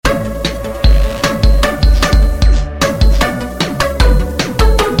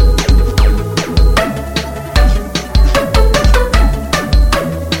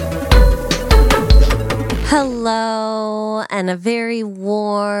And a very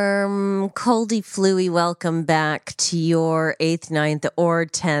warm, coldy, fluey welcome back to your 8th, 9th, or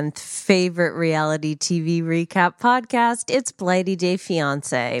 10th favorite reality TV recap podcast. It's Blighty Day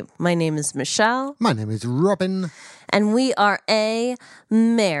Fiancé. My name is Michelle. My name is Robin. And we are a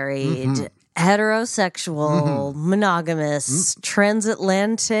married, heterosexual, monogamous,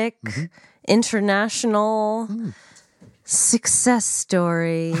 transatlantic, international success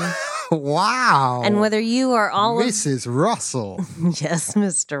story. Wow. And whether you are all Mrs. Russell. Yes,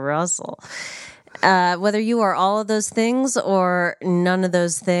 Mr. Russell. Whether you are all of those things or none of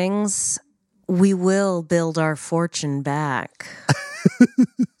those things, we will build our fortune back.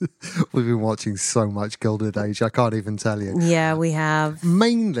 We've been watching so much Gilded Age, I can't even tell you. Yeah, we have.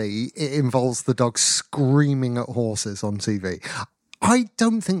 Mainly, it involves the dog screaming at horses on TV. I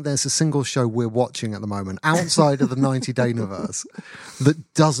don't think there's a single show we're watching at the moment outside of the 90-day universe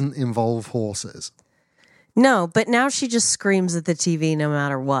that doesn't involve horses. No, but now she just screams at the TV no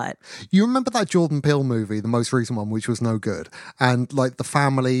matter what. You remember that Jordan Peele movie, the most recent one, which was no good? And like the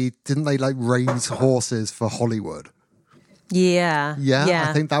family, didn't they like raise horses for Hollywood? Yeah. Yeah.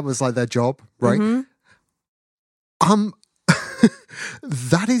 I think that was like their job, right?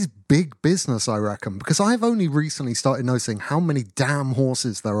 That is big business, I reckon, because I've only recently started noticing how many damn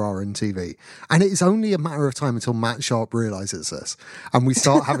horses there are in TV. And it is only a matter of time until Matt Sharp realizes this and we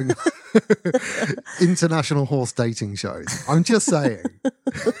start having international horse dating shows. I'm just saying.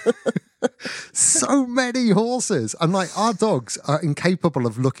 So many horses. And like our dogs are incapable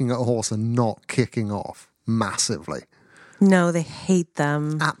of looking at a horse and not kicking off massively. No, they hate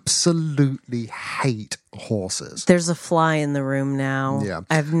them. Absolutely hate horses. There's a fly in the room now. Yeah.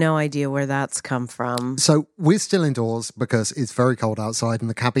 I have no idea where that's come from. So we're still indoors because it's very cold outside and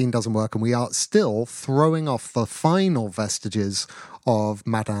the cabine doesn't work, and we are still throwing off the final vestiges of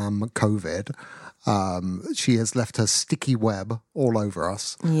Madame COVID. She has left her sticky web all over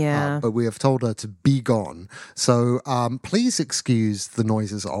us. Yeah. But we have told her to be gone. So please excuse the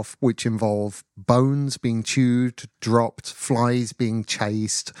noises off, which involve bones being chewed, dropped, flies being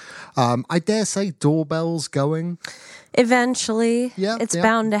chased. I dare say doorbells going. Eventually. Yeah, it's yeah.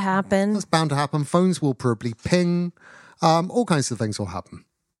 bound to happen. That's bound to happen. Phones will probably ping. All kinds of things will happen.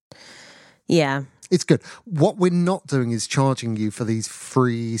 Yeah. It's good. What we're not doing is charging you for these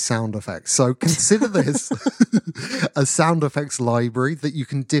free sound effects. So consider this a sound effects library that you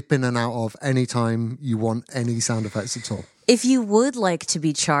can dip in and out of anytime you want any sound effects at all. If you would like to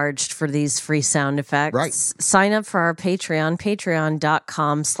be charged for these free sound effects, right, sign up for our Patreon,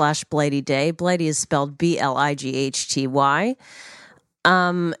 patreon.com/BlightyDay. Blighty is spelled BLIGHTY.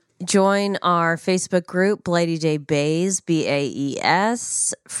 Join our Facebook group, Blighty Day Bays,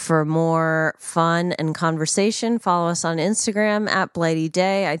 BAES, for more fun and conversation. Follow us on Instagram at Blighty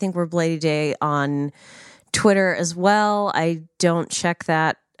Day. I think we're Blighty Day on Twitter as well. I don't check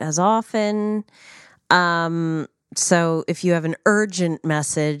that as often. So if you have an urgent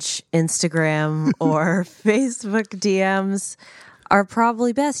message, Instagram or Facebook DMs are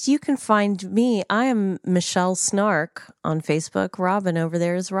probably best. You can find me. I am Michelle Snark on Facebook. Robin over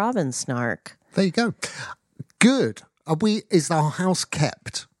there is Robin Snark. There you go. Good. Is our house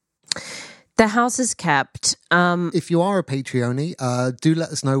kept? The house is kept. If you are a Patreonie, do let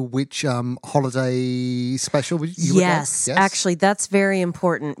us know which holiday special you would like. Yes, actually, that's very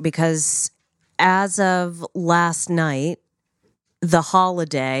important because as of last night, the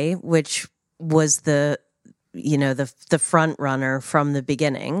holiday, which was the front runner from the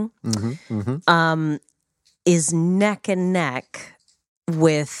beginning, is neck and neck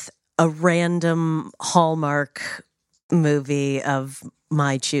with a random Hallmark movie of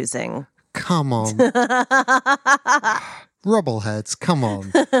my choosing. Come on. Rubbleheads, come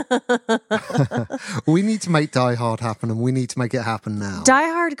on. We need to make Die Hard happen, and we need to make it happen now. Die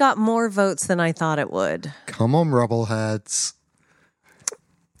Hard got more votes than I thought it would. Come on, Rubbleheads.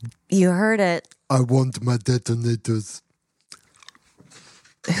 You heard it. I want my detonators.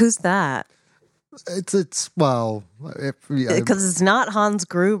 Who's that? Because it's not Hans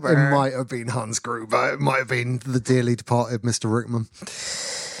Gruber. It might have been Hans Gruber. It might have been the dearly departed Mr. Rickman.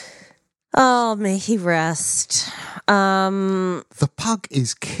 Oh, may he rest. The pug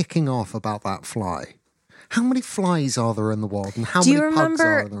is kicking off about that fly. How many flies are there in the world, and how many pugs are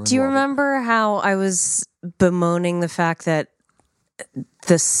there in the world? Do you remember how I was bemoaning the fact that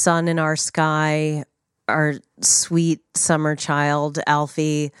the sun in our sky, our sweet summer child,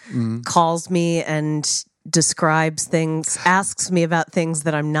 Alfie, calls me and describes things, asks me about things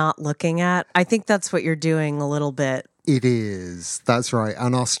that I'm not looking at? I think that's what you're doing a little bit. It is. That's right.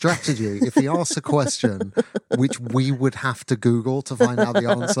 And our strategy, if he asks a question, which we would have to Google to find out the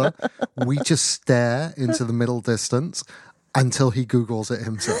answer, we just stare into the middle distance until he Googles it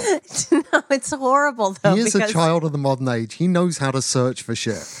himself. No, it's horrible though. He is a child of the modern age. He knows how to search for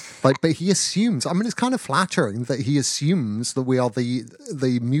shit. But he assumes. I mean, it's kind of flattering that he assumes that we are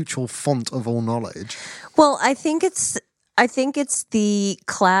the mutual font of all knowledge. Well, I think it's the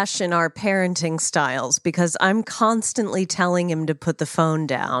clash in our parenting styles because I'm constantly telling him to put the phone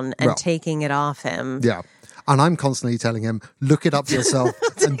down and taking it off him. Yeah. And I'm constantly telling him, look it up yourself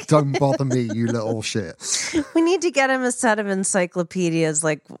and don't bother me, you little shit. We need to get him a set of encyclopedias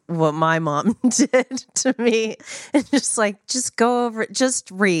like what my mom did to me. And just go over it, just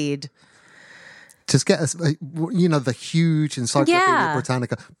read. Just get us, the huge Encyclopedia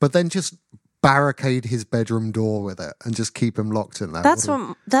Britannica, but then just barricade his bedroom door with it and just keep him locked in there. That's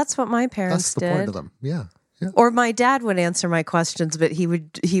what my parents did. That's the point of them, yeah. Yeah. Or my dad would answer my questions, but he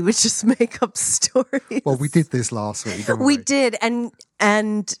would just make up stories. Well, we did this last week, didn't we? We did, and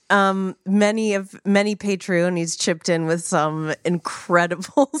many Patreonies chipped in with some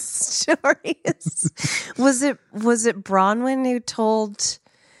incredible stories. Was it Bronwyn who told?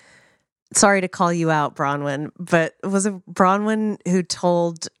 Sorry to call you out, Bronwyn, but was it Bronwyn who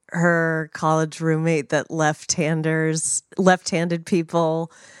told her college roommate that left-handed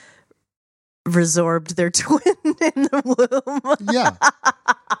people resorbed their twin in the womb? Yeah.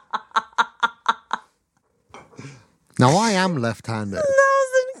 Now, I am left-handed. That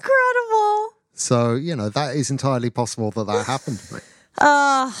was incredible. So, that is entirely possible that happened to me.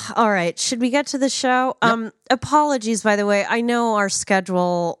 All right. Should we get to the show? Yep. Apologies, by the way. I know our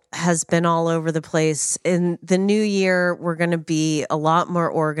schedule has been all over the place. In the new year, we're going to be a lot more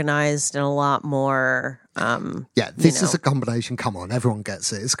organized and a lot more... this is a combination. Come on, everyone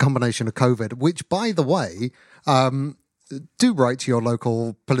gets it. It's a combination of COVID, which, by the way, do write to your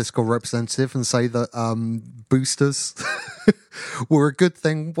local political representative and say that boosters were a good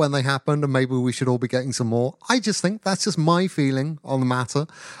thing when they happened and maybe we should all be getting some more. I just think that's just my feeling on the matter.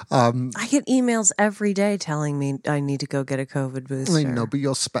 I get emails every day telling me I need to go get a COVID booster. I know, but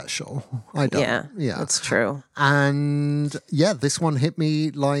you're special. I don't. Yeah, that's true. And this one hit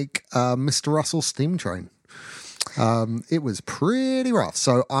me like Mr. Russell's steam train. It was pretty rough.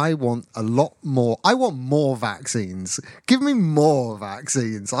 So I want a lot more. I want more vaccines. Give me more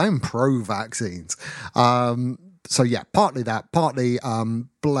vaccines. I'm pro-vaccines. Partly that. Partly,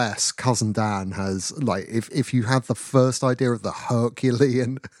 bless Cousin Dan has, if you have the first idea of the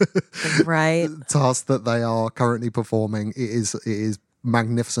Herculean right task that they are currently performing, it is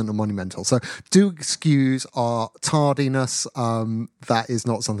magnificent and monumental. So do excuse our tardiness. That is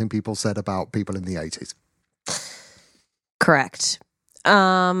not something people said about people in the 80s. Correct.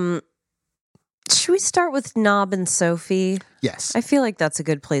 Should we start with Knob and Sophie? Yes. I feel like that's a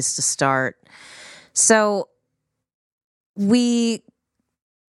good place to start. So we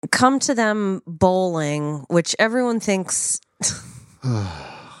come to them bowling, which everyone thinks... I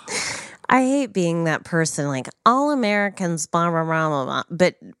hate being that person, like, all Americans, blah, blah, blah, blah, blah.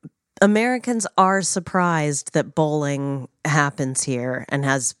 But Americans are surprised that bowling happens here and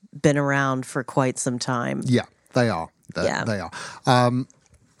has been around for quite some time. Yeah, they are. They are.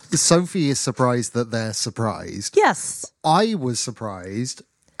 Sophie is surprised that they're surprised. Yes. I was surprised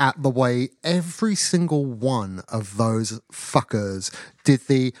at the way every single one of those fuckers did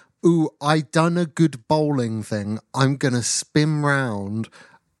the, ooh, I done a good bowling thing. I'm going to spin round,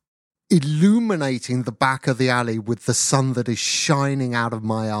 illuminating the back of the alley with the sun that is shining out of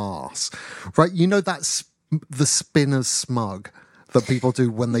my arse. Right? You know, that's the spinner's smug that people do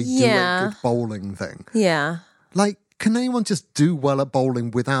when they do a good bowling thing. Yeah. Like, can anyone just do well at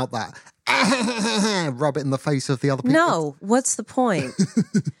bowling without that? Rub it in the face of the other people? No. What's the point?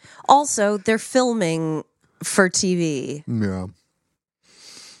 Also, they're filming for TV. Yeah.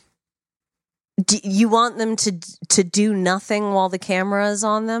 Do you want them to do nothing while the camera is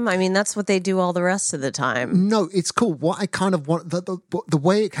on them? I mean, that's what they do all the rest of the time. No, it's cool. What I kind of want, the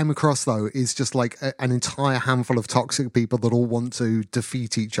way it came across, though, is just like an entire handful of toxic people that all want to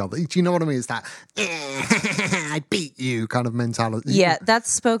defeat each other. Do you know what I mean? It's that, I beat you kind of mentality. Yeah,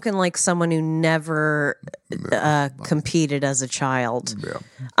 that's spoken like someone who never competed as a child.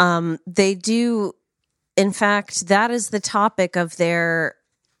 Yeah. They do, in fact, that is the topic of their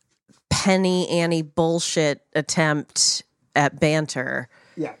Penny Annie bullshit attempt at banter.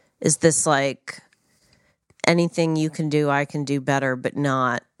 Yeah. Is this like anything you can do, I can do better, but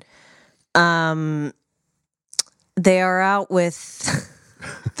not. They are out with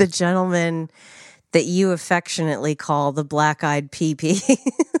the gentleman that you affectionately call the black-eyed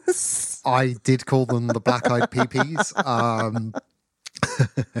peepees. I did call them the black-eyed peepees.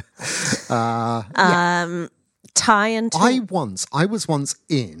 tie into? I was once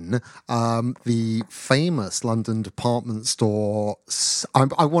in the famous London department store.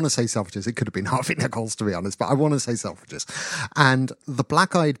 I want to say Selfridges. It could have been Harvey Nichols, to be honest, but I want to say Selfridges. And the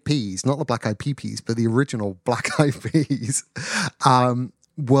Black Eyed Peas, not the Black Eyed Peas, but the original Black Eyed Peas,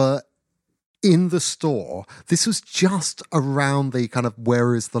 were in the store. This was just around the kind of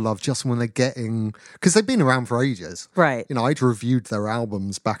Where Is the Love, just when they're getting, because they've been around for ages. Right. You know, I'd reviewed their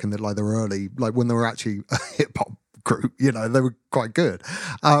albums back in the early, like when they were actually a hip hop group, you know, they were quite good.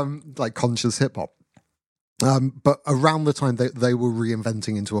 Like conscious hip hop. But around the time they were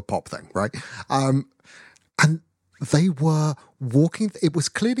reinventing into a pop thing, right? And they were walking, it was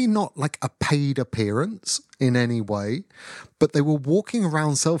clearly not like a paid appearance in any way, but they were walking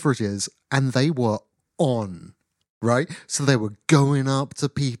around Selfridges and they were on, right? So they were going up to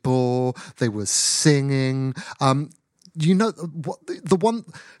people, they were singing. You know, what the one,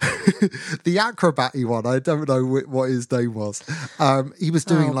 the acrobat-y one, I don't know what his name was. He was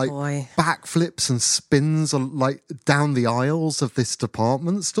doing backflips and spins like down the aisles of this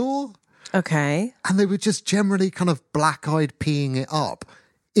department store. Okay. And they were just generally kind of black-eyed peeing it up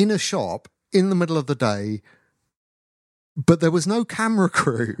in a shop in the middle of the day, but there was no camera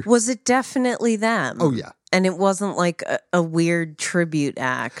crew. Was it definitely them? Oh, yeah. And it wasn't like a weird tribute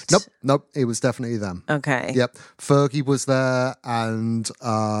act? Nope. It was definitely them. Okay. Yep. Fergie was there and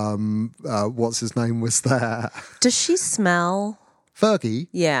what's his name was there. Does she smell? Fergie?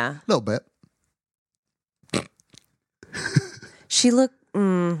 Yeah. A little bit. She looked...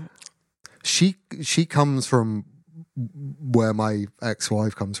 She comes from where my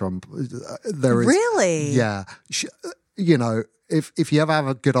ex-wife comes from. There is really, yeah. You know, if you ever have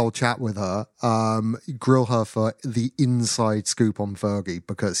a good old chat with her, grill her for the inside scoop on Fergie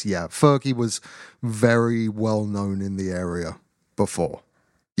because Fergie was very well known in the area before.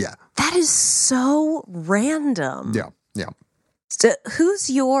 Yeah, that is so random. Yeah. So who's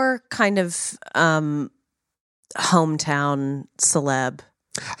your kind of hometown celeb?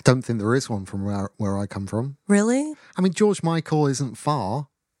 I don't think there is one from where I come from. Really? I mean, George Michael isn't far.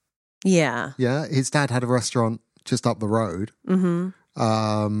 Yeah. Yeah, his dad had a restaurant just up the road. Mm-hmm.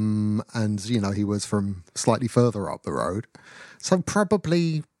 And, you know, he was from slightly further up the road. So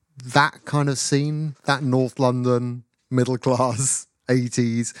probably that kind of scene, that North London, middle class,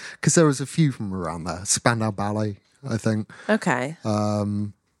 80s, because there was a few from around there. Spandau Ballet, I think. Okay.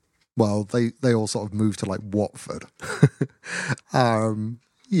 Well, they all sort of moved to like Watford.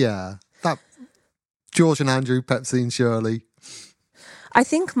 That George and Andrew, Pepsi and Shirley. I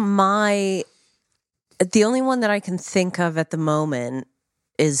think the only one that I can think of at the moment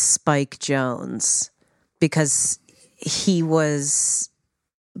is Spike Jonze because he was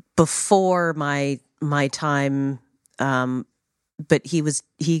before my time, but he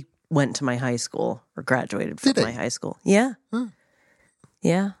went to my high school or graduated from my high school. Yeah. Huh.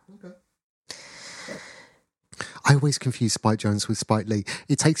 Yeah. Okay. I always confuse Spike Jonze with Spike Lee.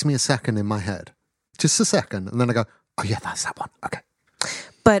 It takes me a second in my head. Just a second. And then I go, oh yeah, that's that one. Okay.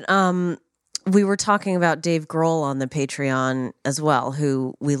 But we were talking about Dave Grohl on the Patreon as well,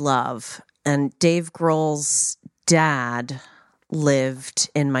 who we love. And Dave Grohl's dad lived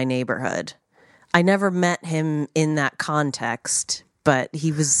in my neighborhood. I never met him in that context, but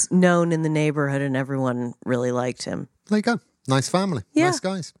he was known in the neighborhood and everyone really liked him. There you go. Nice family. Yeah. Nice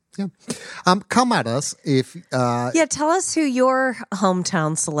guys. Yeah. Come at us if... tell us who your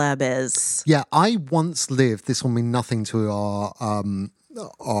hometown celeb is. Yeah, I once lived... This will mean nothing to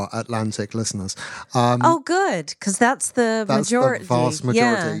our Atlantic listeners. Good, because that's the majority. The vast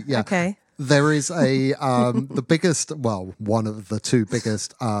majority. Yeah. Okay. There is the biggest, well, one of the two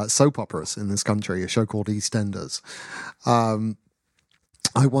biggest soap operas in this country, a show called EastEnders.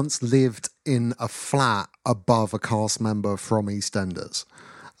 I once lived in a flat above a cast member from EastEnders.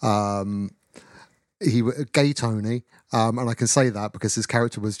 He was Gay Tony, and I can say that because his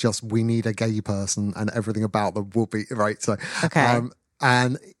character was just, we need a gay person and everything about them will be, right? So, okay.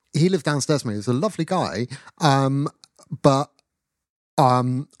 And he lived downstairs from me. He was a lovely guy, but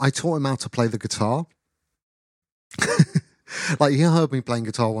I taught him how to play the guitar. Like, he heard me playing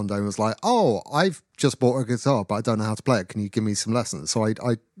guitar one day and was like, oh, I've just bought a guitar, but I don't know how to play it. Can you give me some lessons? So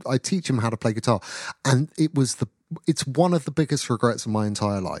I teach him how to play guitar. And it's one of the biggest regrets of my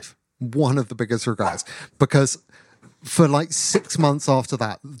entire life. One of the biggest regrets. Because for like 6 months after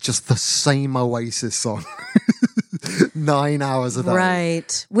that, just the same Oasis song. 9 hours a day.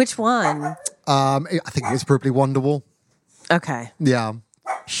 Right. Which one? I think it was probably Wonderwall. Okay. Yeah.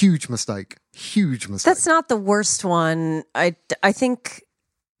 Huge mistake. Huge mistake. That's not the worst one. I think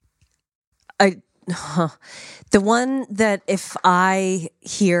the one that if I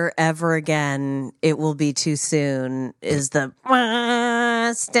hear ever again, it will be too soon, is the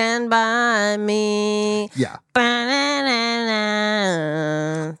Stand By Me. Yeah. Ba-na-na-na.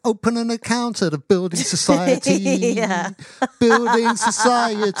 Open an account at a building society. Yeah. Building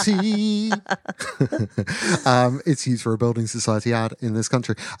society. It's used for a building society ad in this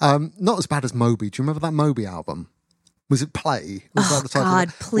country. Not as bad as Moby. Do you remember that Moby album? Was it Play? Was that the title?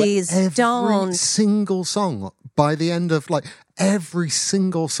 God, please don't. Every single song, by the end of every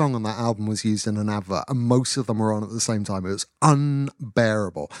single song on that album was used in an advert, and most of them were on at the same time. It was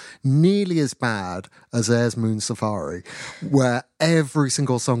unbearable. Nearly as bad as Air's Moon Safari, where every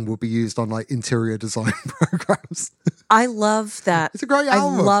single song would be used on interior design programs. I love that. It's a great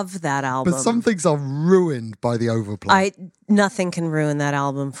album. I love that album. But some things are ruined by the overplay. Nothing can ruin that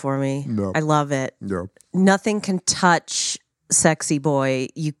album for me. No. I love it. No. Nothing can touch Sexy Boy.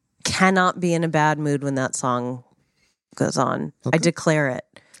 You cannot be in a bad mood when that song goes on. Okay. I declare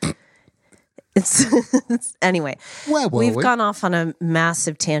it. It's anyway. Where were we've we? gone off on a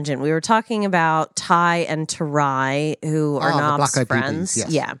massive tangent. We were talking about Ty and Tarai, who are Knob's friends. Yes.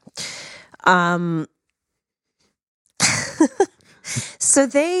 Yeah. So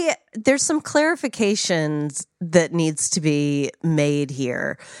there's some clarifications that needs to be made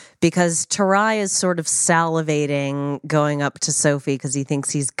here, because Tarai is sort of salivating going up to Sophie because he thinks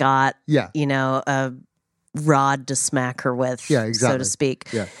he's got, a rod to smack her with, so to speak.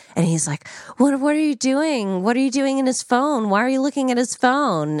 Yeah. And he's like, what are you doing? What are you doing in his phone? Why are you looking at his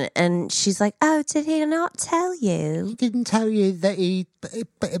phone? And she's like, oh, did he not tell you? He didn't tell you that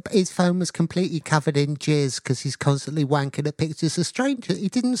his phone was completely covered in jizz because he's constantly wanking at pictures of strangers. He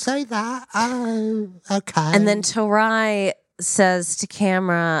didn't say that. Oh, okay. And then Tarai says to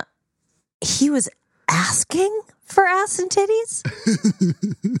camera, he was asking for ass and titties?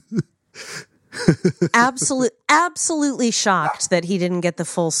 Absolutely shocked that he didn't get the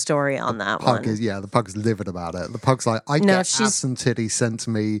full story on that one. The pug's livid about it. The pug's like, I get ass and titties sent to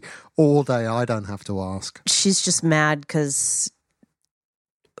me all day. I don't have to ask. She's just mad because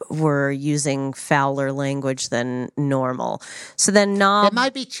we're using fouler language than normal. So then There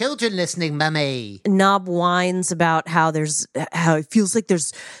might be children listening, Mummy. Knob whines about how it feels like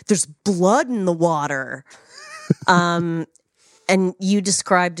there's blood in the water. And you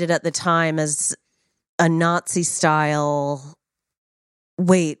described it at the time as a Nazi style.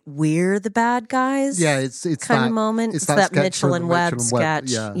 Wait, we're the bad guys? Yeah, it's kind of moment. It's that Mitchell and Webb sketch.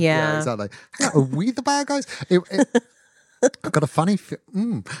 Yeah, exactly. Are we the bad guys? I've got a funny.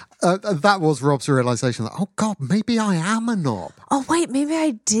 That was Rob's realization that, oh God, maybe I am a knob. Oh wait, maybe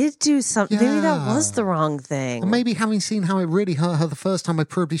I did do something. Yeah. Maybe that was the wrong thing. And maybe having seen how it really hurt her the first time, I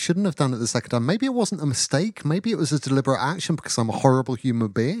probably shouldn't have done it the second time. Maybe it wasn't a mistake. Maybe it was a deliberate action because I'm a horrible human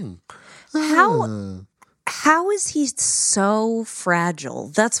being. How is he so fragile?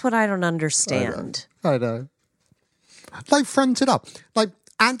 That's what I don't understand. I know. Front it up.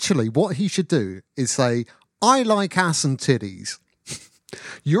 Actually, what he should do is say, I like ass and titties.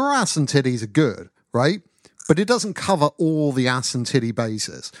 Your ass and titties are good, right? But it doesn't cover all the ass and titty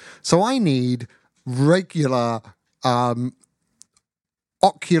bases. So I need regular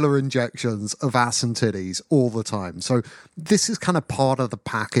ocular injections of ass and titties all the time. So this is kind of part of the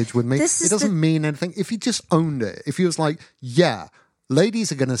package with me. It doesn't mean anything. If he just owned it, if he was like, yeah,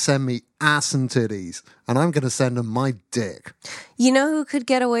 ladies are going to send me ass and titties, and I'm going to send them my dick. You know who could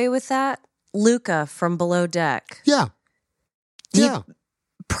get away with that? Luca from Below Deck. Yeah. He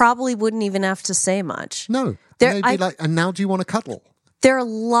probably wouldn't even have to say much. No. They'd be like, and now do you want to cuddle? There are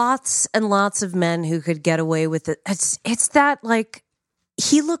lots and lots of men who could get away with it. It's that,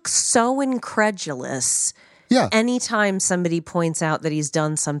 he looks so incredulous. Yeah. Anytime somebody points out that he's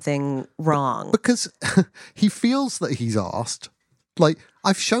done something wrong. Because he feels that he's asked.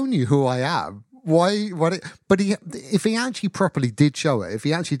 I've shown you who I am. Why? But if he actually properly did show it, if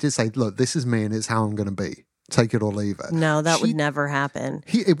he actually did say, look, this is me and it's how I'm going to be, take it or leave it. No, that would never happen.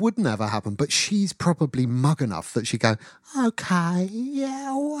 It would never happen, but she's probably mug enough that she'd go, okay,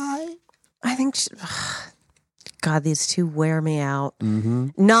 yeah, why? I think, God, these two wear me out. Mm-hmm.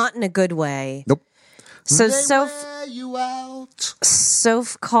 Not in a good way. Nope. So wear you out.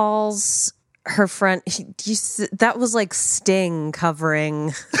 Soph calls her friend, that was like Sting covering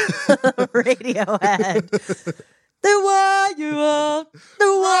Radiohead. They wire you up. They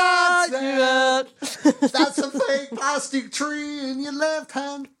wire you up. That's a fake plastic tree in your left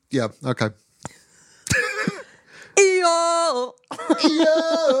hand. Yeah, okay. Eeyore.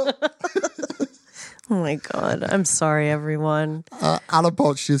 Eeyore. Oh my God. I'm sorry, everyone. Alan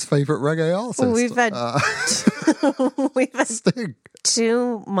Botch's favourite reggae artist. We've had Sting.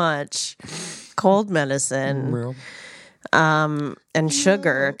 too much cold medicine and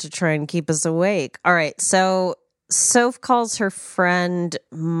sugar to try and keep us awake. All right, so Soph calls her friend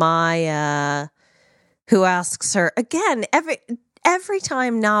Maya, who asks her again, every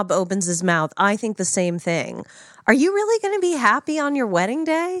time Knob opens his mouth, I think the same thing. Are you really going to be happy on your wedding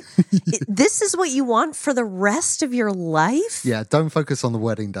day? This is what you want for the rest of your life? Yeah, don't focus on the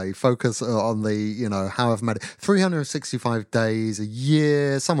wedding day. Focus on the, how I've made it. 365 days, a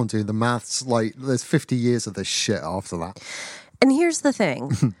year, someone doing the maths. Like, there's 50 years of this shit after that. And here's the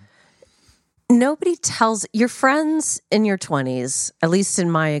thing. Nobody tells your friends in your 20s, at least in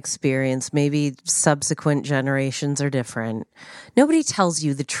my experience, maybe subsequent generations are different. Nobody tells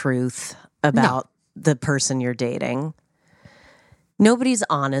you the truth about the person you're dating. Nobody's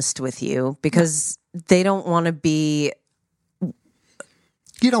honest with you because they don't want to be...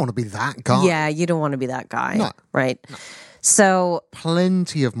 You don't want to be that guy. Yeah, you don't want to be that guy. No. Right? No. So...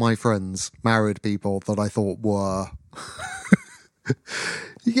 Plenty of my friends married people that I thought were...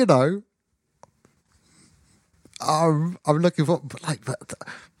 I'm looking for...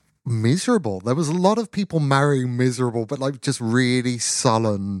 miserable. There was a lot of people marrying miserable, but just really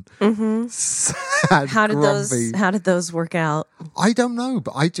sullen, sad, grumpy. How did those work out? I don't know,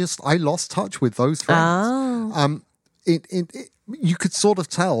 but I lost touch with those friends. Oh. You could sort of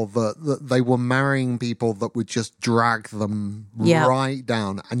tell that they were marrying people that would just drag them right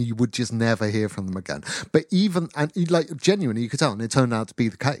down, and you would just never hear from them again. But genuinely, you could tell, and it turned out to be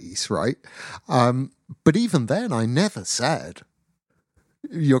the case, right? But even then, I never said,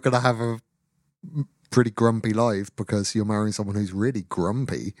 you're going to have a pretty grumpy life because you're marrying someone who's really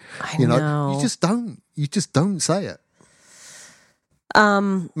grumpy. I know. You just don't say it.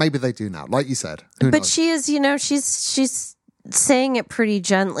 Maybe they do now, like you said. Who knows? She is, she's saying it pretty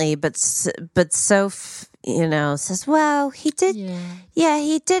gently, but Soph, says, well, he did,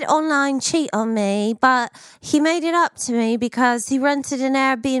 he did online cheat on me, but he made it up to me because he rented an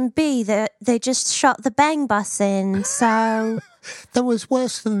Airbnb that they just shot the bang bus in, so... That was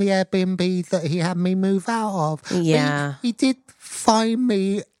worse than the Airbnb that he had me move out of. Yeah. He did find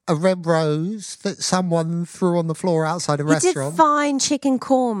me a red rose that someone threw on the floor outside a restaurant. He did find chicken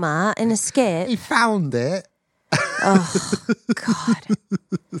korma in a skip. He found it. Oh, God.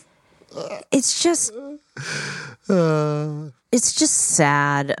 It's just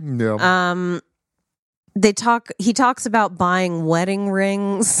sad. Yeah. He talks about buying wedding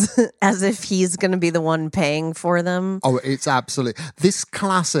rings as if he's going to be the one paying for them. Oh, it's absolutely this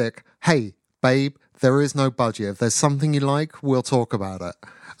classic, hey, babe, there is no budget. If there's something you like, we'll talk about it.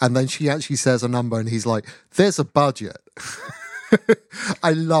 And then she actually says a number and he's like, there's a budget.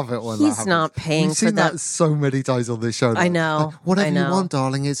 I love it when that happens. He's not paying We've for seen that so many times on this show. I know. Whatever you want,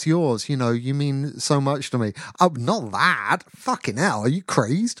 darling, it's yours. You mean so much to me. Oh, not that. Fucking hell. Are you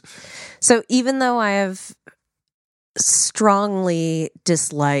crazed? So even though I have strongly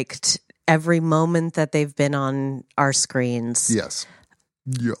disliked every moment that they've been on our screens. Yes.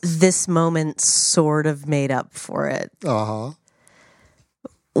 This moment sort of made up for it. Uh-huh.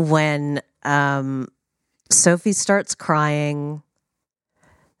 When Sophie starts crying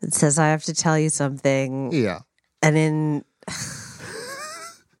and says, I have to tell you something. Yeah. And in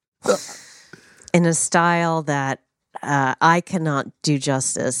a style that I cannot do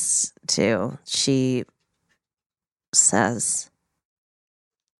justice to, she says,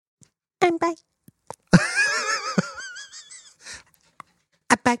 I'm back.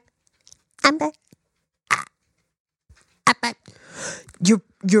 I'm back. I'm back. I'm back.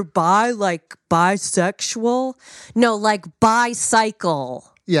 You're bisexual? No, like bicycle.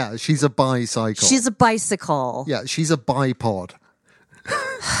 Yeah, she's a bicycle. She's a bicycle. Yeah, she's a bipod.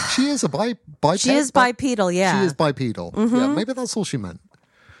 She is a biped. She is bipedal, yeah. She is bipedal. Mm-hmm. Yeah, maybe that's all she meant.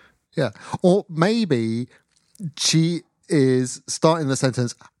 Yeah. Or maybe she is starting the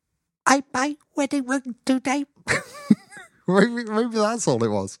sentence, I buy wedding ring today. maybe that's all it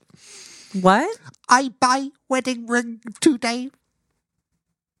was. What? I buy wedding ring today.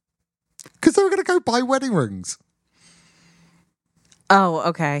 Because they were going to go buy wedding rings. Oh,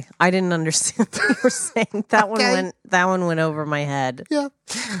 okay. I didn't understand what you were saying. That one went over my head. Yeah.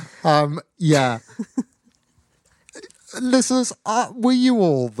 Yeah. Listeners, were you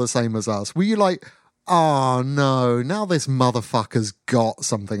all the same as us? Were you like, oh no, now this motherfucker's got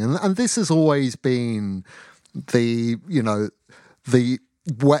something? And this has always been the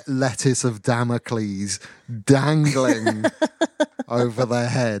wet lettuce of Damocles dangling over their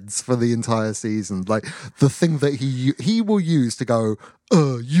heads for the entire season. Like the thing that he will use to go,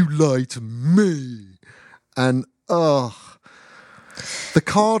 you lied to me. And, The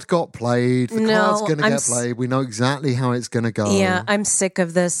card got played. The card's going to get I'm played. We know exactly how it's going to go. Yeah, I'm sick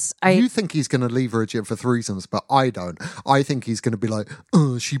of this. You think he's going to leave her a gym for threesomes, but I don't. I think he's going to be like,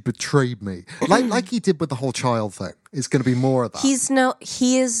 oh, she betrayed me. Like he did with the whole child thing. It's going to be more of that.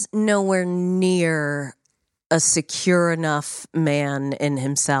 He is nowhere near a secure enough man in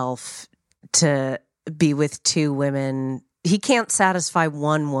himself to be with two women. He can't satisfy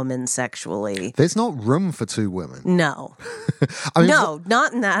one woman sexually. There's not room for two women. No. I mean,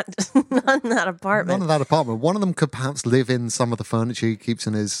 not in that not in that apartment. Not in that apartment. One of them could perhaps live in some of the furniture he keeps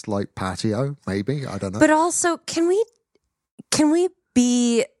in his like patio, maybe. I don't know. But also, can we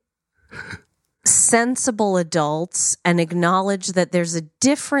be sensible adults and acknowledge that there's a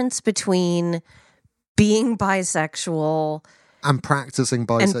difference between being bisexual and practicing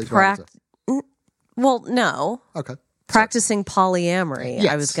bisexuality? Well, no. Okay. Practicing polyamory,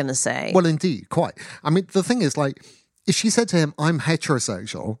 Yes. I was going to say. Well, indeed, quite. I mean, the thing is, like, if she said to him, I'm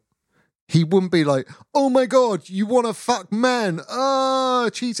heterosexual, he wouldn't be like, oh my God, you want to fuck men? Oh,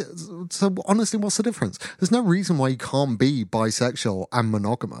 Jesus. So honestly, what's the difference? There's no reason why you can't be bisexual and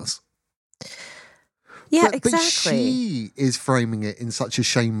monogamous. Yeah, But exactly. she is framing it in such a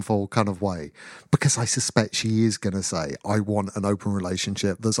shameful kind of way because I suspect she is going to say, I want an open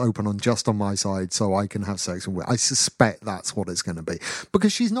relationship that's open on my side so I can have sex with. I suspect that's what it's going to be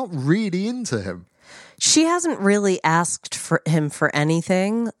because she's not really into him. She hasn't really asked for him for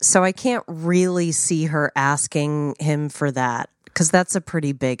anything, so I can't really see her asking him for that because that's a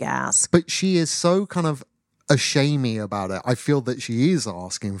pretty big ask. But she is so kind of ashamey about it. I feel that she is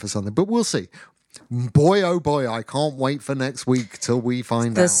asking for something, but we'll see. Boy, oh boy, I can't wait for next week till we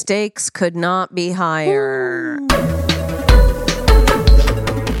find out. The stakes could not be higher.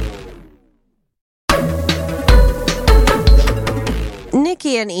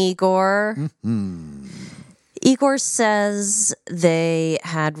 Nikki and Igor. Mm-hmm. Igor says they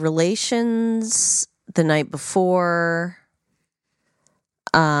had relations the night before.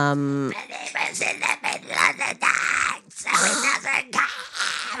 But it was in the middle of the night, so it doesn't count.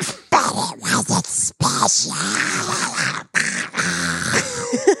 But it wasn't special.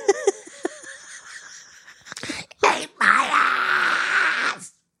 Ate my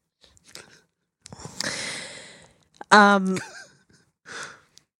ass.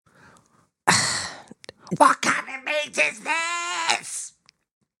 What kind of meat is this?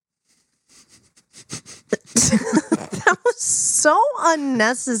 That was so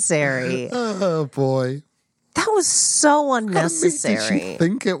unnecessary. Oh boy. That was so What kind of meat unnecessary. did she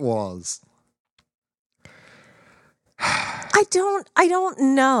think it was? I don't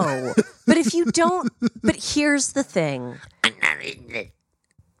know. But if you don't, but here's the thing. I'm not eating it.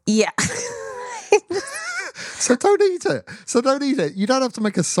 Yeah. So don't eat it. So don't eat it. You don't have to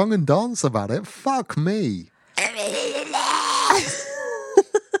make a song and dance about it. Fuck me. I'm eating it.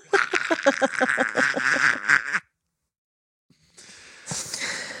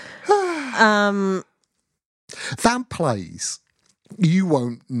 That place, you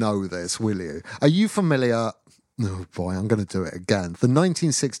won't know this, will you? Are you familiar? Oh boy, I'm going to do it again. The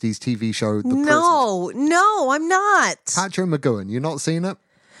 1960s TV show, The Prisoners. No, I'm not. Patrick McGowan, you not seen it?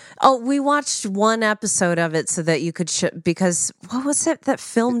 Oh, we watched one episode of it so that you could because what was it that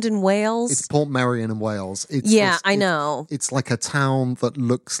filmed in Wales? It's Port Merion in Wales. I know. It's like a town that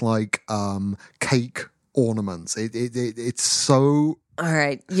looks like cake ornaments. It's so... All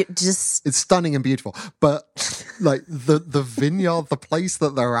right, It's stunning and beautiful. But like the vineyard, the place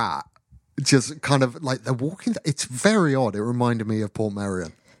that they're at, just kind of like they're walking. It's very odd. It reminded me of Port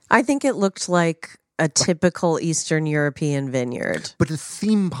Merion. I think it looked like a typical Eastern European vineyard. But a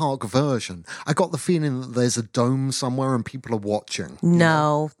theme park version. I got the feeling that there's a dome somewhere and people are watching.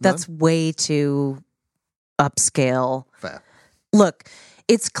 No, that's way too upscale. Fair. Look,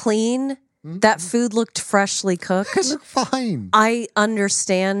 it's clean. That food looked freshly cooked. It looked fine. I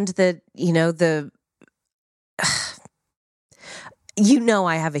understand that,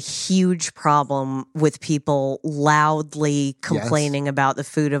 I have a huge problem with people loudly complaining about the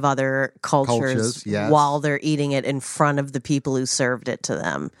food of other cultures yes. while they're eating it in front of the people who served it to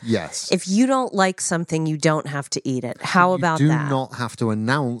them. Yes. If you don't like something, you don't have to eat it. How about that? You that? do not have to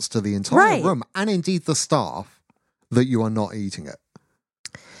announce to the entire room, and indeed the staff, that you are not eating it.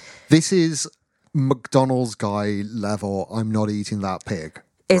 This is McDonald's guy level, I'm not eating that pig.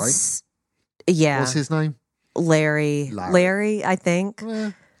 It's, right? Yeah. What's his name? Larry, I think.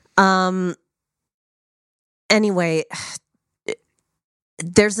 Anyway,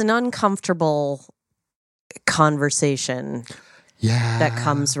 there's an uncomfortable conversation that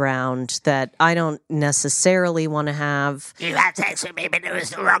comes around that I don't necessarily want to have. You had sex with me, but it was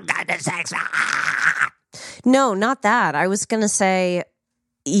the wrong kind of sex. No, not that. I was going to say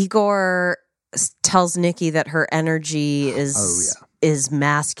Igor tells Nikki that her energy is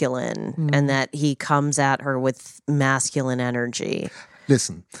masculine and that he comes at her with masculine energy.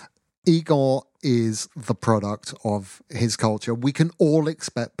 Listen, Igor is the product of his culture. We can all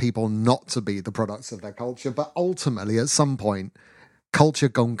expect people not to be the products of their culture, but ultimately, at some point, culture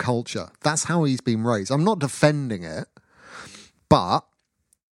gone culture. That's how he's been raised. I'm not defending it, but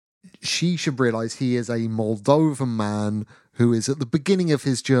she should realize he is a Moldovan man who is at the beginning of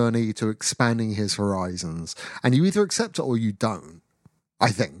his journey to expanding his horizons. And you either accept it or you don't,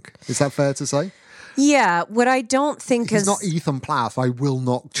 I think. Is that fair to say? Yeah, what I don't think He's is... not Ethan Plath. I will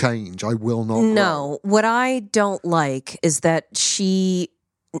not change. I will not No, grow. what I don't like is that she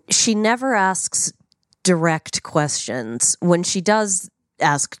never asks direct questions. When she does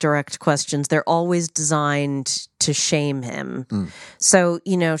ask direct questions, they're always designed to shame him. So,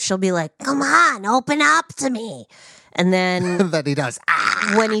 she'll be like, Come on, open up to me. and then That he does.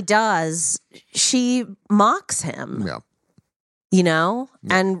 when he does, she mocks him. Yeah.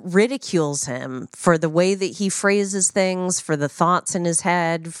 And ridicules him for the way that he phrases things, for the thoughts in his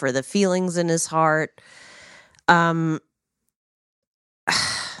head, for the feelings in his heart.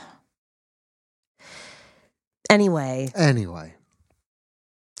 Anyway.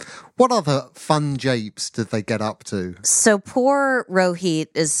 What other fun japes did they get up to? So poor Rohit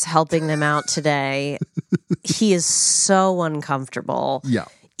is helping them out today. He is so uncomfortable. Yeah.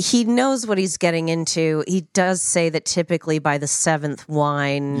 He knows what he's getting into. He does say that typically by the seventh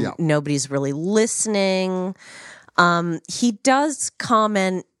wine, nobody's really listening. He does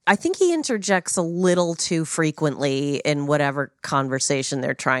comment. I think he interjects a little too frequently in whatever conversation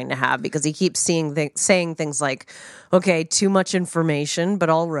they're trying to have because he keeps saying things like, okay, too much information, but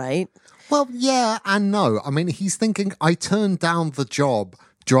all right. Well, yeah and no. I mean, he's thinking, I turned down the job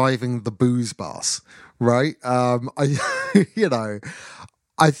driving the booze bus, right?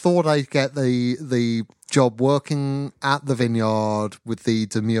 I thought I'd get the job working at the vineyard with the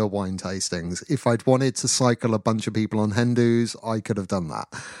demure wine tastings. If I'd wanted to cycle a bunch of people on Hindus, I could have done that.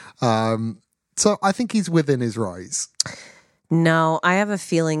 So I think he's within his rights. No, I have a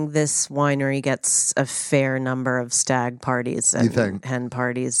feeling this winery gets a fair number of stag parties and hen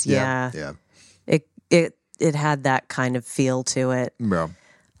parties. Yeah. It had that kind of feel to it. Yeah.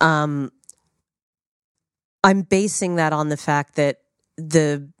 I'm basing that on the fact that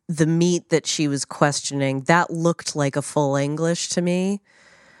the meat that she was questioning, that looked like a full English to me,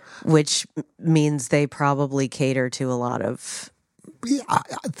 which means they probably cater to a lot of... Yeah,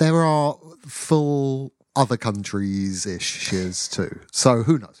 there are full other countries-ish too. So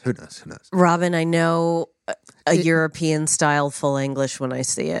who knows? Robin, I know a European-style full English when I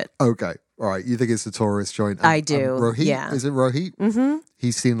see it. Okay. All right. You think it's a tourist joint? I do. Rohit? Yeah. Is it Rohit? Mm-hmm.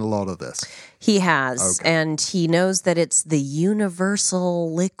 He's seen a lot of this. He has. Okay. And he knows that it's the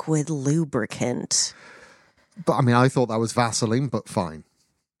universal liquid lubricant. But I mean, I thought that was Vaseline, but fine.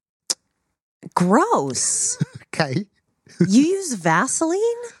 Gross. Okay. You use Vaseline?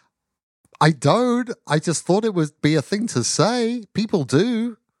 I don't. I just thought it would be a thing to say. People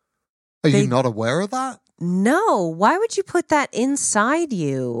do. Are you not aware of that? No. Why would you put that inside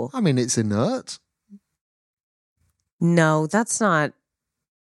you? I mean, it's inert. No, that's not.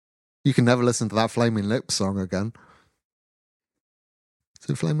 You can never listen to that Flaming Lips song again. Is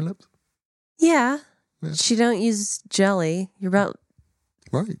it Flaming Lips? Yeah. She don't use jelly. You're about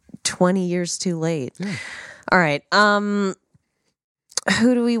 20 years too late. Yeah. All right.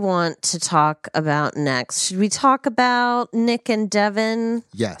 Who do we want to talk about next? Should we talk about Nick and Devin?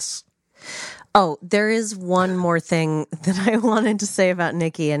 Yes. Oh, there is one more thing that I wanted to say about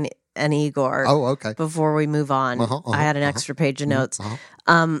Nikki and Igor. Oh, okay. Before we move on. I had an extra page of notes.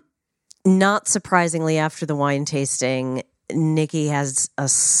 Not surprisingly, after the wine tasting, Nikki has a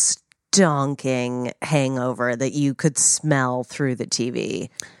stonking hangover that you could smell through the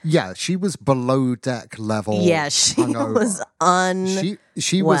TV. Yeah, she was below deck level. Yeah, she was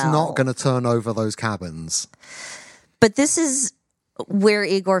She was not going to turn over those cabins. But this is where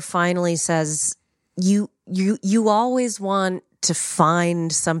Igor finally says, you always want to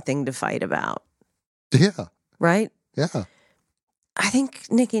find something to fight about. Yeah. Right? Yeah. I think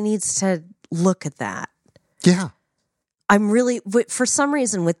Nikki needs to look at that. Yeah. I'm really, for some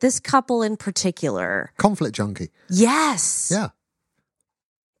reason, with this couple in particular. Conflict junkie. Yes. Yeah.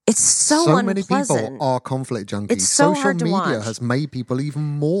 It's so many people are conflict junkies. It's so Social hard to media watch. has made people even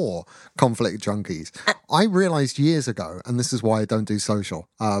more conflict junkies. I realized years ago, and this is why I don't do social.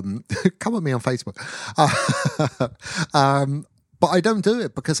 Come at me on Facebook. But I don't do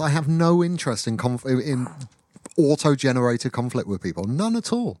it because I have no interest in auto-generated conflict with people. None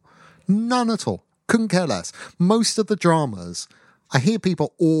at all. Couldn't care less. Most of the dramas, I hear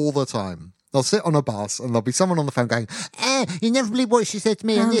people all the time. They'll sit on a bus and there'll be someone on the phone going, you never believe what she said to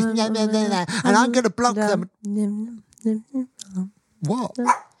me and this, and I'm going to block them. What?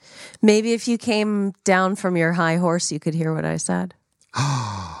 Maybe if you came down from your high horse, you could hear what I said.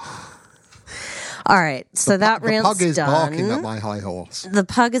 All right, so that rant's done. The pug is barking at my high horse. The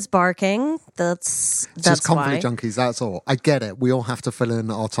pug is barking. That's just confident why. junkies, that's all. I get it. We all have to fill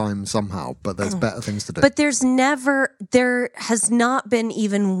in our time somehow, but there's better things to do. But there has not been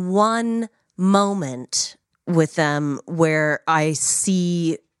even one moment with them where I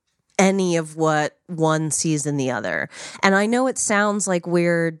see any of what one sees in the other. And I know it sounds like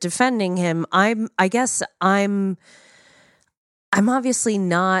we're defending him. I guess I'm obviously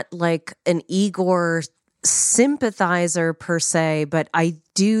not like an Igor sympathizer per se, but I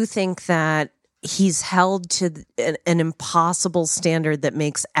do think that he's held to an impossible standard that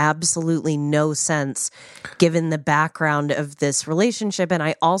makes absolutely no sense given the background of this relationship. And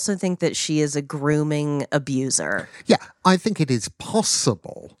I also think that she is a grooming abuser. Yeah, I think it is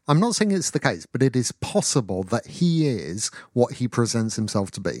possible. I'm not saying it's the case, but it is possible that he is what he presents himself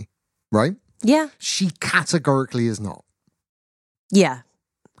to be, right? Yeah. She categorically is not. Yeah.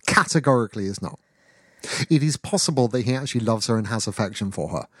 Categorically is not. It is possible that he actually loves her and has affection for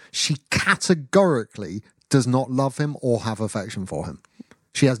her. She categorically does not love him or have affection for him.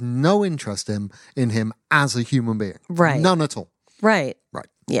 She has no interest in him as a human being. Right. None at all. Right. Right.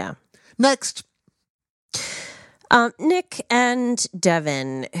 Yeah. Next. Nick and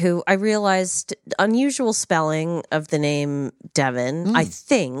Devin, who I realized unusual spelling of the name Devin.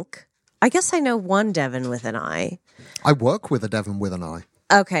 I guess I know one Devin with an I. I work with a Devin with an I.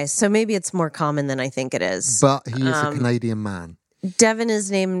 Okay, so maybe it's more common than I think it is. But he is a Canadian man. Devin is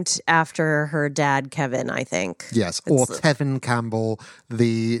named after her dad, Kevin, I think. Yes, or Tevin Campbell,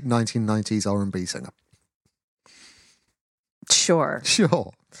 the 1990s R&B singer. Sure.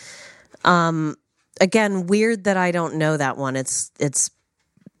 Sure. Again, weird that I don't know that one. It's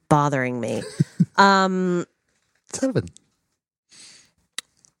bothering me. Tevin.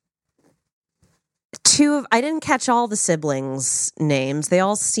 I didn't catch all the siblings' names. They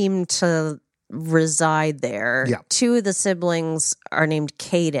all seem to reside there. Yeah. 2 of the siblings are named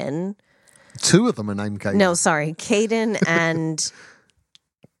Caden. 2 of them are named Caden. No, sorry. Caden and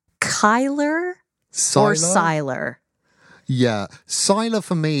Kyler? Siler? Or Siler. Yeah. Siler,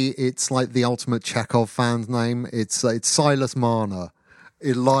 for me, it's like the ultimate Chekhov fan's name. It's Silas Marner.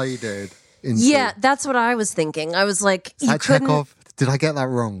 Elided. Yeah, that's what I was thinking. I was like, you couldn't... Chekhov? Did I get that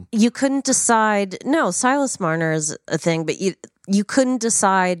wrong? You couldn't decide. No, Silas Marner is a thing, but you couldn't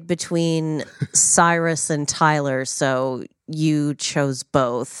decide between Cyrus and Tyler, so you chose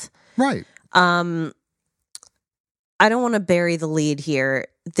both. Right. I don't want to bury the lead here.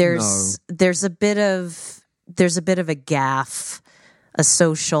 There's a bit of a gaffe, a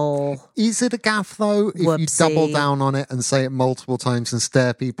social. Is it a gaffe though? Whoopsie. If you double down on it and say it multiple times and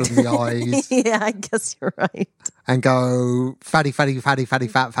stare people in the eyes. Yeah, I guess you're right. And go fatty, fatty, fatty, fatty,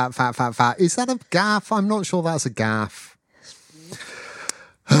 fat, fat, fat, fat, fat. Is that a gaffe? I'm not sure that's a gaffe.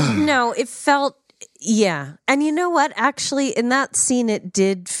 No, it felt. Yeah. And you know what? Actually, in that scene, it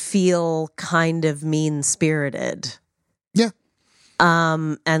did feel kind of mean-spirited. Yeah.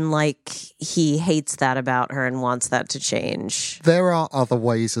 And like he hates that about her and wants that to change. There are other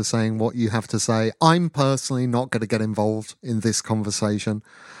ways of saying what you have to say. I'm personally not going to get involved in this conversation.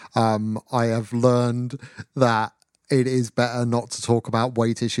 I have learned that it is better not to talk about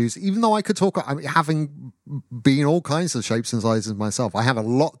weight issues, even though I could talk, I mean, having been all kinds of shapes and sizes myself, I have a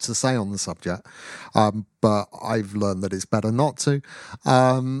lot to say on the subject, but I've learned that it's better not to.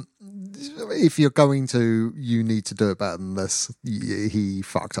 If you're going to, you need to do it better than this. He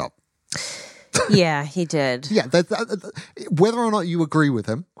fucked up. Yeah, he did. Yeah, whether or not you agree with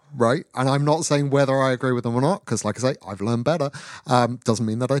him, right? And I'm not saying whether I agree with him or not, because like I say, I've learned better. Doesn't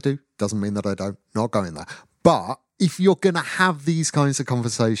mean that I do. Doesn't mean that I don't. Not going there. But if you're going to have these kinds of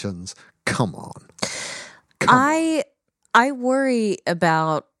conversations, come on. I worry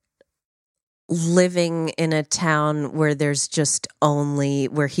about living in a town where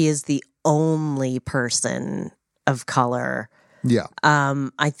where he is the only person of color. Yeah.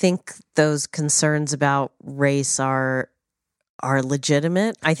 I think those concerns about race are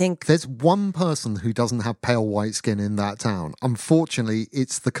legitimate. I think there's one person who doesn't have pale white skin in that town. Unfortunately,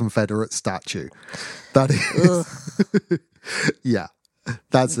 it's the Confederate statue. That is, yeah,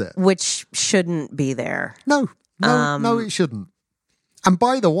 that's it. Which shouldn't be there. No, it shouldn't. And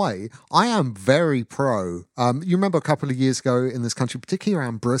by the way, I am very pro. You remember a couple of years ago in this country, particularly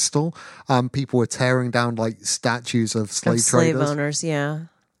around Bristol, people were tearing down like statues of slave traders. Slave owners, yeah.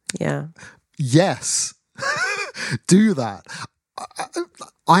 Yes. Do that.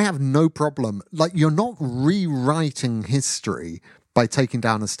 I have no problem. Like, you're not rewriting history by taking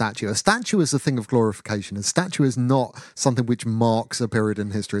down a statue. A statue is a thing of glorification. A statue is not something which marks a period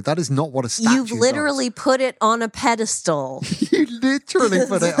in history. That is not what a statue You've literally put it on a pedestal. You literally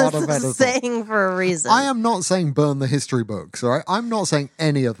put it on a pedestal. Saying for a reason. I am not saying burn the history books, all right? I'm not saying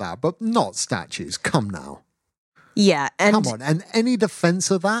any of that, but not statues. Come now. Yeah. And Come on. And any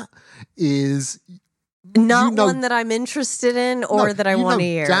defense of that is... not one that I'm interested in or that I want to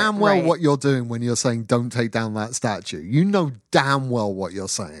hear. You know damn well right. what you're doing when you're saying don't take down that statue. You know damn well what you're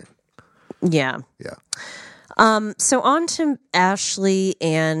saying. Yeah. Yeah. So on to Ashley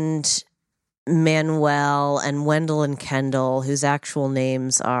and Manuel and Wendell and Kendall, whose actual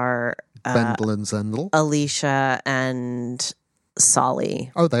names are Bendel and Zendel. Alicia and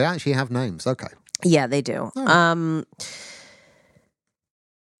Solly. Oh, they actually have names. Okay. Yeah, they do. Oh.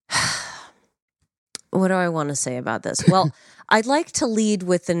 What do I want to say about this? Well, I'd like to lead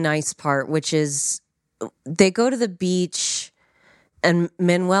with the nice part, which is they go to the beach and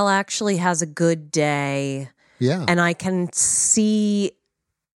Manuel actually has a good day. Yeah. And I can see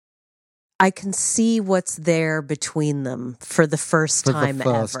what's there between them for the first time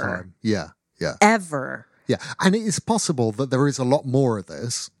ever. Yeah. Yeah. Ever. Yeah. And it is possible that there is a lot more of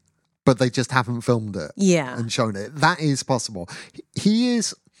this, but they just haven't filmed it. Yeah. And shown it. That is possible. He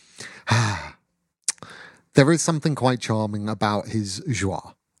is... There is something quite charming about his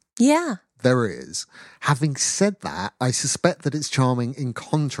joie. Yeah. There is. Having said that, I suspect that it's charming in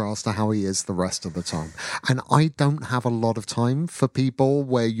contrast to how he is the rest of the time. And I don't have a lot of time for people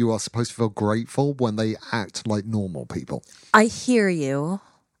where you are supposed to feel grateful when they act like normal people. I hear you.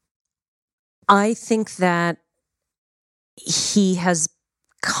 I think that he has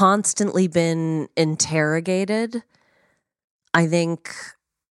constantly been interrogated. I think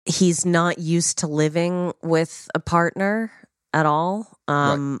he's not used to living with a partner at all.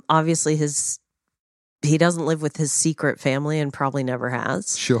 Right. Obviously, he doesn't live with his secret family and probably never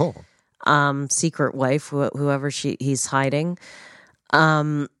has. Sure. Secret wife, whoever he's hiding.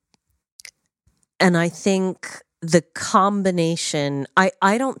 And I think the combination,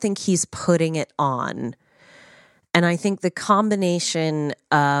 I don't think he's putting it on. And I think the combination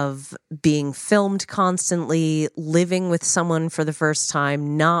of being filmed constantly, living with someone for the first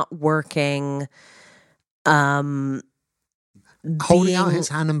time, not working, holding out his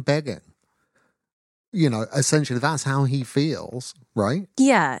hand and begging. You know, essentially that's how he feels, right?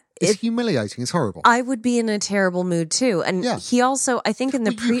 Yeah. It's humiliating. It's horrible. I would be in a terrible mood too. And he also, I think in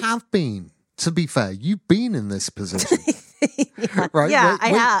the you have been, to be fair, you've been in this position. Right? Yeah, I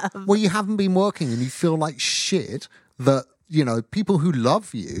have. Where you haven't been working and you feel like shit that, you know, people who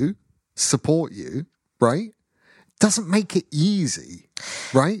love you, support you, right? Doesn't make it easy,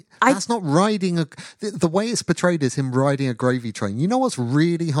 right? That's not riding the way it's portrayed is him riding a gravy train. You know what's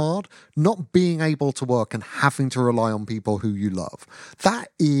really hard? Not being able to work and having to rely on people who you love. That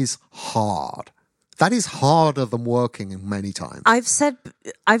is hard. That is harder than working in many times. I've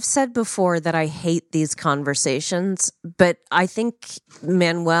said before that I hate these conversations, but I think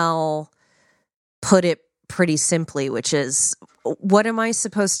Manuel put it pretty simply, which is, what am I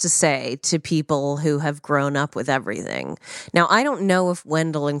supposed to say to people who have grown up with everything? Now, I don't know if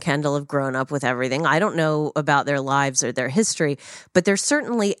Wendell and Kendall have grown up with everything. I don't know about their lives or their history, but they're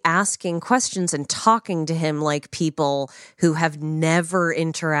certainly asking questions and talking to him like people who have never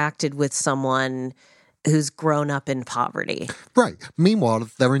interacted with someone who's grown up in poverty. Right. Meanwhile,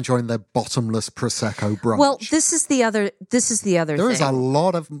 they're enjoying their bottomless Prosecco brunch. Well, this is the other thing.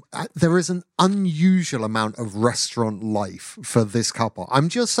 There is an unusual amount of restaurant life for this couple. I'm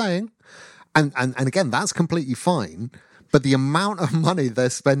just saying, and again, that's completely fine, but the amount of money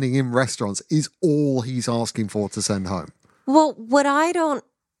they're spending in restaurants is all he's asking for to send home. Well,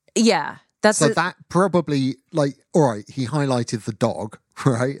 that probably, like, all right, he highlighted the dog,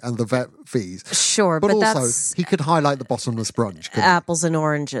 right, and the vet fees. Sure, but also, that's he could highlight the bottomless brunch. Apples and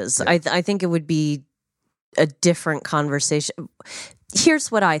oranges. Yeah. I think it would be a different conversation.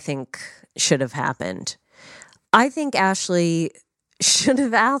 Here's what I think should have happened. I think Ashley should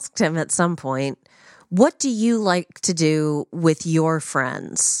have asked him at some point, what do you like to do with your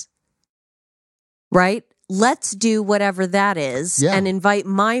friends? Right? Let's do whatever that is and invite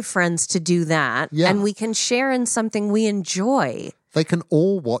my friends to do that. Yeah. And we can share in something we enjoy. They can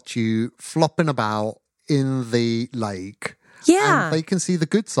all watch you flopping about in the lake Yeah. And they can see the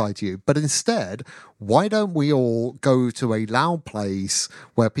good side to you. But instead, why don't we all go to a loud place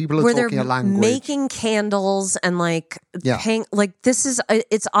where people are talking a language? Making candles and like paying, like this is,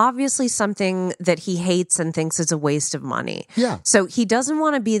 it's obviously something that he hates and thinks is a waste of money. Yeah. So he doesn't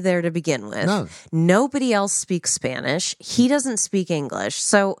want to be there to begin with. No. Nobody else speaks Spanish. He doesn't speak English.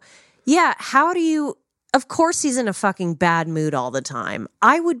 So yeah, how do you, of course he's in a fucking bad mood all the time.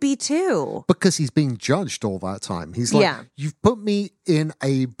 I would be too. Because he's being judged all that time. He's like, you've put me in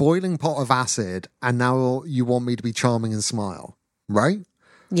a boiling pot of acid and now you want me to be charming and smile, right?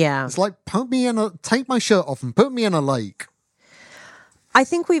 Yeah. It's like, take my shirt off and put me in a lake. I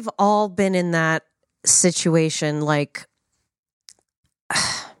think we've all been in that situation. Like,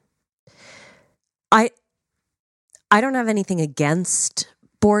 I don't have anything against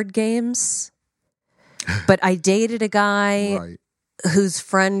board games. But I dated a guy whose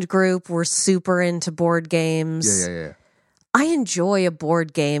friend group were super into board games. Yeah. I enjoy a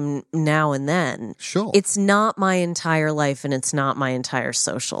board game now and then. Sure. It's not my entire life and it's not my entire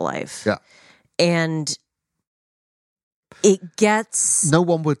social life. Yeah. And it gets... No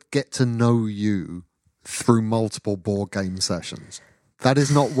one would get to know you through multiple board game sessions. That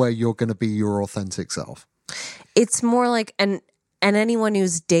is not where you're going to be your authentic self. It's more like... And anyone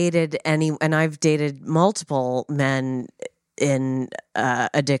who's dated and I've dated multiple men in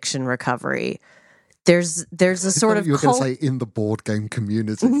addiction recovery, there's a sort of you're going to say in the board game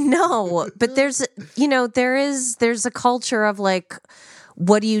community. No, but there's a culture of like,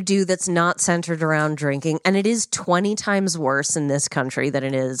 what do you do that's not centered around drinking? And it is 20 times worse in this country than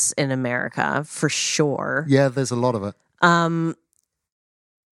it is in America, for sure. Yeah, there's a lot of it.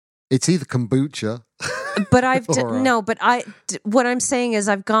 It's either kombucha. But what I'm saying is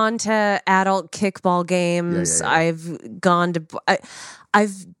I've gone to adult kickball games. Yeah.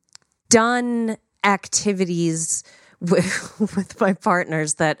 I've done activities with my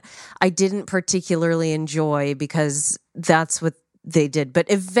partners that I didn't particularly enjoy because that's what they did. But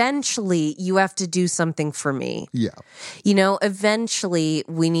eventually you have to do something for me. Yeah. Eventually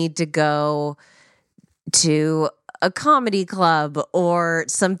we need to go to a comedy club or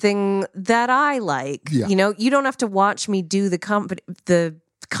something that I like. Yeah. You don't have to watch me do the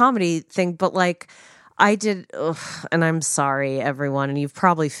comedy thing, but like I did, and I'm sorry, everyone, and you've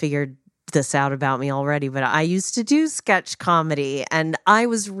probably figured this out about me already, but I used to do sketch comedy, and I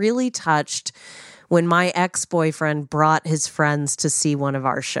was really touched when my ex-boyfriend brought his friends to see one of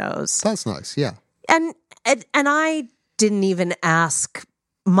our shows. That's nice, yeah. And I didn't even ask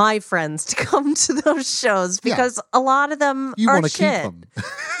my friends to come to those shows because a lot of them you are want to shit. keep them.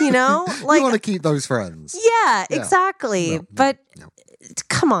 Like you want to keep those friends. Yeah, exactly. No.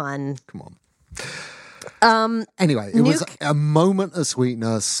 Come on. Anyway, it was a moment of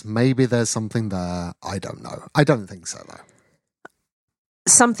sweetness. Maybe there's something there. I don't know. I don't think so, though.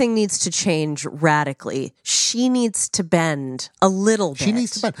 Something needs to change radically. She needs to bend a little bit. She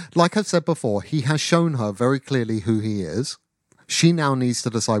needs to bend. Like I've said before, he has shown her very clearly who he is. She now needs to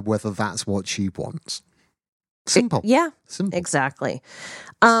decide whether that's what she wants. Simple. Simple. Exactly.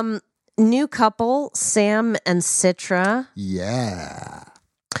 New couple, Sam and Citra. Yeah.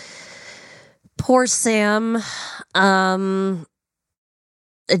 Poor Sam,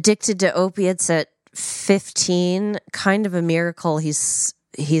 addicted to opiates at 15. Kind of a miracle he's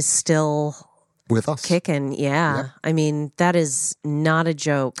still with us, kicking. Yeah. Yep. I mean, that is not a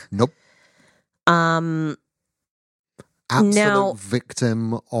joke. Nope. Absolute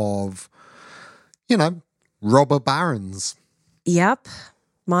victim of, robber barons. Yep.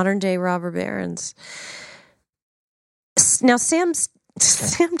 Modern day robber barons. Now, Sam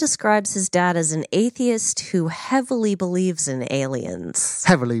describes his dad as an atheist who heavily believes in aliens.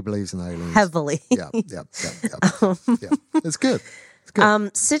 Heavily believes in aliens. Heavily. Yeah. It's good.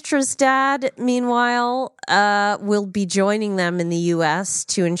 Citra's dad, meanwhile, will be joining them in the U.S.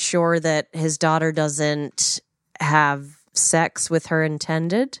 to ensure that his daughter doesn't have sex with her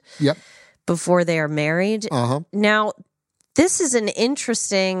intended before they are married. Now, this is an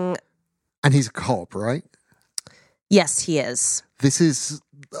interesting... And he's a cop, right? Yes, he is. This is...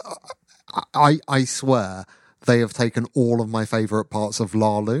 I swear they have taken all of my favourite parts of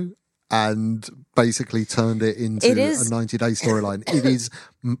Lalu and basically turned it into a 90-day storyline. It is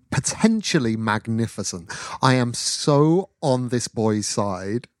potentially magnificent. I am so on this boy's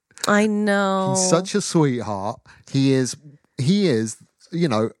side. I know. He's such a sweetheart. He is,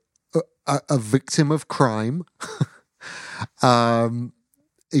 a victim of crime.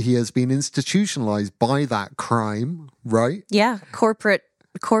 He has been institutionalized by that crime, right? Yeah, corporate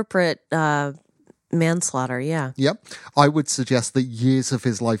manslaughter, yeah. Yep. I would suggest that years of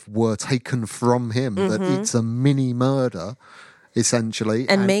his life were taken from him, that it's a mini murder, essentially.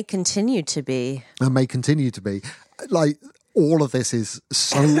 And may continue to be. And may continue to be. Like, all of this is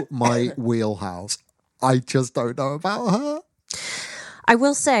so my wheelhouse. I just don't know about her. I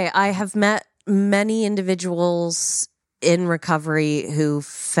will say, I have met many individuals in recovery who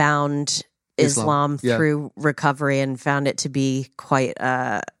found Islam through recovery and found it to be quite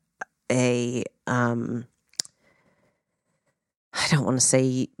I don't want to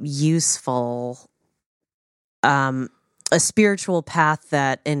say useful, a spiritual path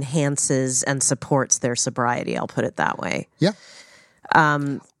that enhances and supports their sobriety. I'll put it that way. Yeah.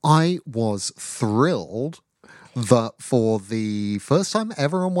 I was thrilled that for the first time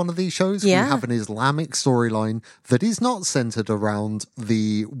ever on one of these shows, we have an Islamic storyline that is not centered around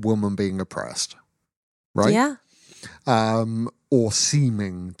the woman being oppressed, right? Yeah. Or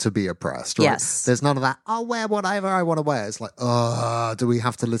seeming to be oppressed, right? Yes. There's none of that, I'll wear whatever I want to wear. It's like, do we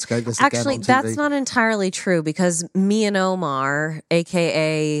have to litigate this Actually, again on TV? that's not entirely true, because me and Omar,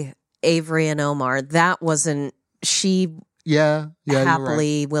 a.k.a. Avery and Omar, that wasn't... She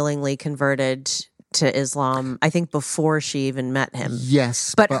happily, willingly converted to Islam, I think before she even met him.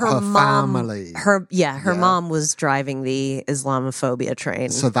 Yes, but her mom, family. Her mom was driving the Islamophobia train.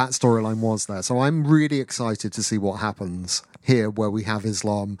 So that storyline was there. So I'm really excited to see what happens here, where we have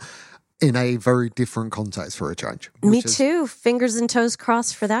Islam in a very different context for a change. Me too. Fingers and toes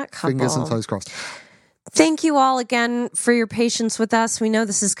crossed for that couple. Fingers and toes crossed. Thank you all again for your patience with us. We know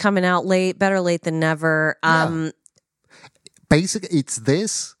this is coming out late, better late than never. Basically, it's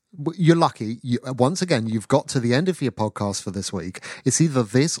this. You're lucky. Once again, you've got to the end of your podcast for this week. It's either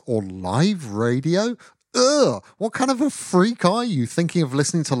this or live radio. Ugh! What kind of a freak are you thinking of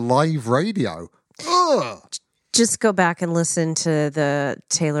listening to live radio? Ugh! Just go back and listen to the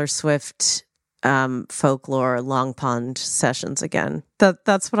Taylor Swift folklore Long Pond sessions again.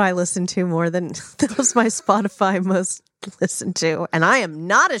 That's what I listen to more than... That was my Spotify most listened to. And I am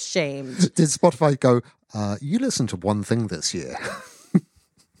not ashamed. Did Spotify go, you listened to one thing this year?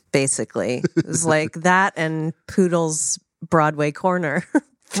 Basically. It was like that and Poodle's Broadway Corner.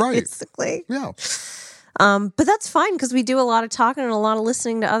 Right. Basically. Yeah. But that's fine, because we do a lot of talking and a lot of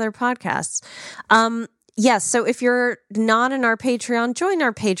listening to other podcasts. Yes, so if you're not in our Patreon, join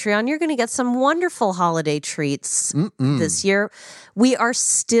our Patreon. You're going to get some wonderful holiday treats this year. We are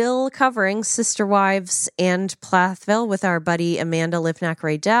still covering Sister Wives and Plathville with our buddy Amanda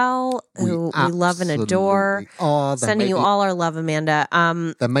Lifnack-Raydell, who we love and adore. Sending you all our love, Amanda.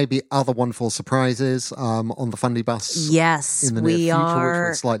 There may be other wonderful surprises on the Fundy Bus. Yes, in the near future, which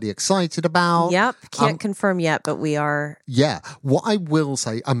we're slightly excited about. Yep, can't confirm yet, but we are. Yeah, what I will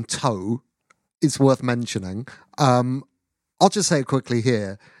say, Toe, it's worth mentioning. I'll just say it quickly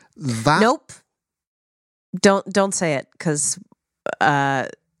here. Nope. Don't say it, because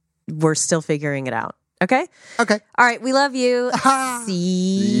we're still figuring it out. Okay? Okay. All right. We love you.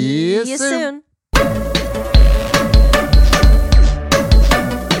 See you soon.